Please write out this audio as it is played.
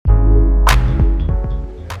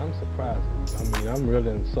I'm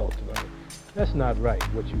really insulted. That's not right,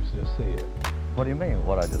 what you just said. What do you mean,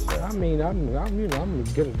 what I just said? I mean, I'm gonna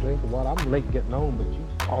get a drink of water. I'm late getting home, but you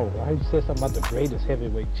said something about the greatest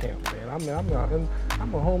heavyweight champ, man.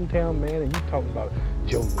 I'm a hometown man, and you talking about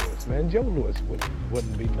Joe Louis, man. Joe Louis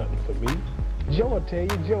wouldn't be nothing for me. Joe will tell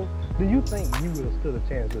you, Joe, do you think you would have stood a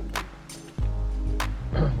chance with me?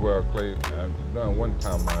 Well, Clay, during one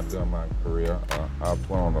time during my career, I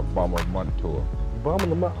went on a bum of the month tour. Bum of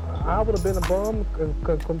the month? I would have been a bum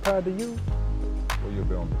compared to you. Well, you'll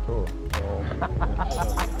be on the tour.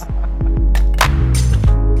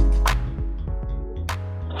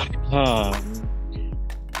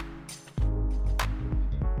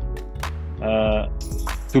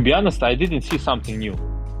 To be honest, I didn't see something new.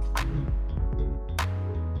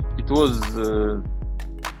 It was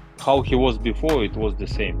how he was before. It was the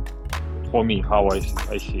same for me. How I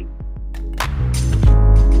see.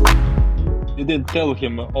 Didn't tell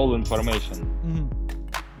him all information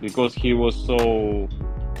because he was so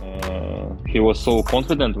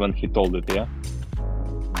confident when he told it. Yeah,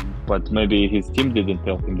 but maybe his team didn't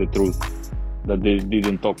tell him the truth, that they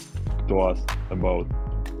didn't talk to us about.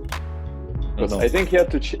 I think he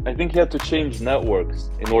had to change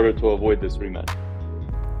networks in order to avoid this rematch.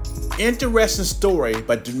 Interesting story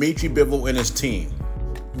by Dmitry Bivol and his team.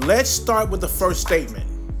 Let's start with the first statement.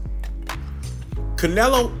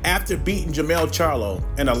 Canelo, after beating Jermell Charlo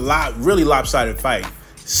in a really lopsided fight,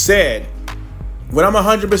 said, when I'm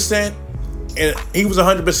 100%, and he was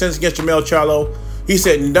 100% against Jermell Charlo, he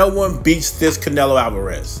said, no one beats this Canelo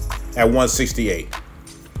Alvarez at 168.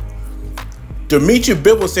 Dmitry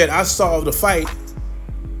Bivol said, I saw the fight,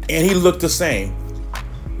 and he looked the same.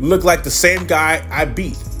 Looked like the same guy I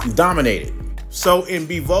beat, dominated. So in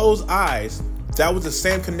Bivol's eyes, that was the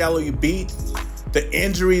same Canelo you beat. The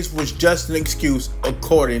injuries was just an excuse,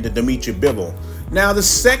 according to Dmitry Bivol. Now, the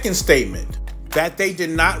second statement, that they did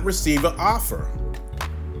not receive an offer.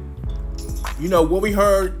 You know, what we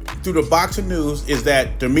heard through the boxing news is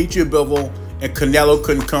that Dmitry Bivol and Canelo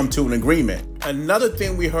couldn't come to an agreement. Another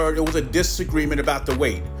thing we heard, it was a disagreement about the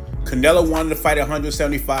weight. Canelo wanted to fight at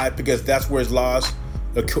 175 because that's where his loss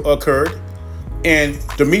occurred. And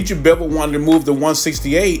Dmitry Bivol wanted to move to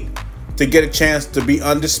 168 to get a chance to be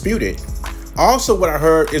undisputed. Also, what I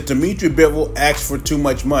heard is Dmitry Bivol asked for too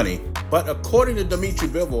much money. But according to Dmitry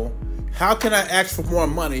Bivol, how can I ask for more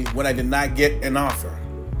money when I did not get an offer?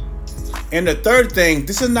 And the third thing,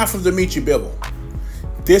 this is not from Dmitry Bivol.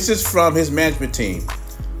 This is from his management team.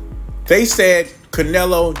 They said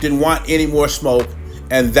Canelo didn't want any more smoke,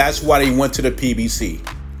 and that's why he went to the PBC.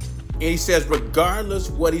 And he says, regardless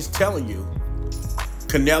what he's telling you,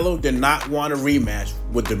 Canelo did not want a rematch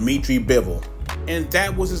with Dmitry Bivol. And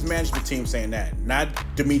that was his management team saying that, not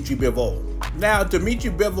Dmitry Bivol. Now,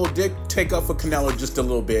 Dmitry Bivol did take up for Canelo just a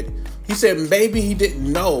little bit. He said maybe he didn't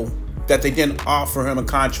know that they didn't offer him a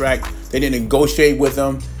contract. They didn't negotiate with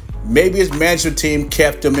him. Maybe his management team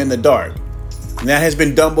kept him in the dark. And that has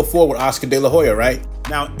been done before with Oscar De La Hoya, right?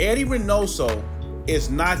 Now, Eddie Reynoso is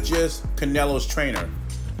not just Canelo's trainer.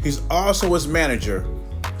 He's also his manager.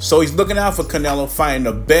 So he's looking out for Canelo, finding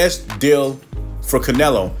the best deal for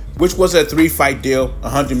Canelo, which was a 3-fight deal,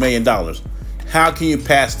 $100 million. How can you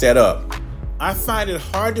pass that up? I find it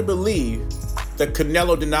hard to believe that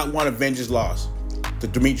Canelo did not want to avenge his loss to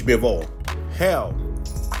Dmitry Bivol. Hell,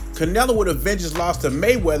 Canelo would avenge his loss to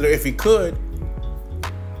Mayweather if he could.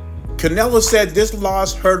 Canelo said this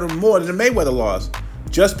loss hurt him more than the Mayweather loss,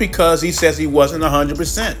 just because he says he wasn't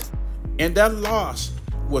 100%. And that loss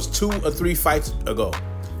was 2 or 3 fights ago.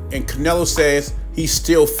 And Canelo says he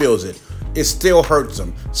still feels it. It still hurts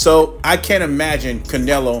him. So I can't imagine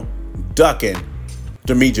Canelo ducking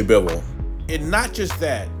Dmitry Bivol. And not just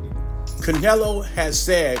that, Canelo has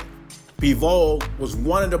said Bivol was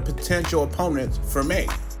one of the potential opponents for May.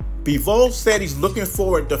 Bivol said he's looking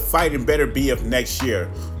forward to fighting Better BF next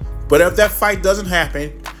year. But if that fight doesn't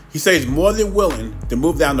happen, he says he's more than willing to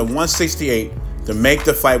move down to 168 to make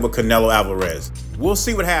the fight with Canelo Alvarez. We'll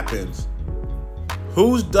see what happens.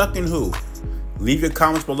 Who's ducking who? Leave your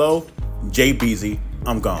comments below. Jay Beasy,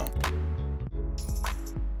 I'm gone.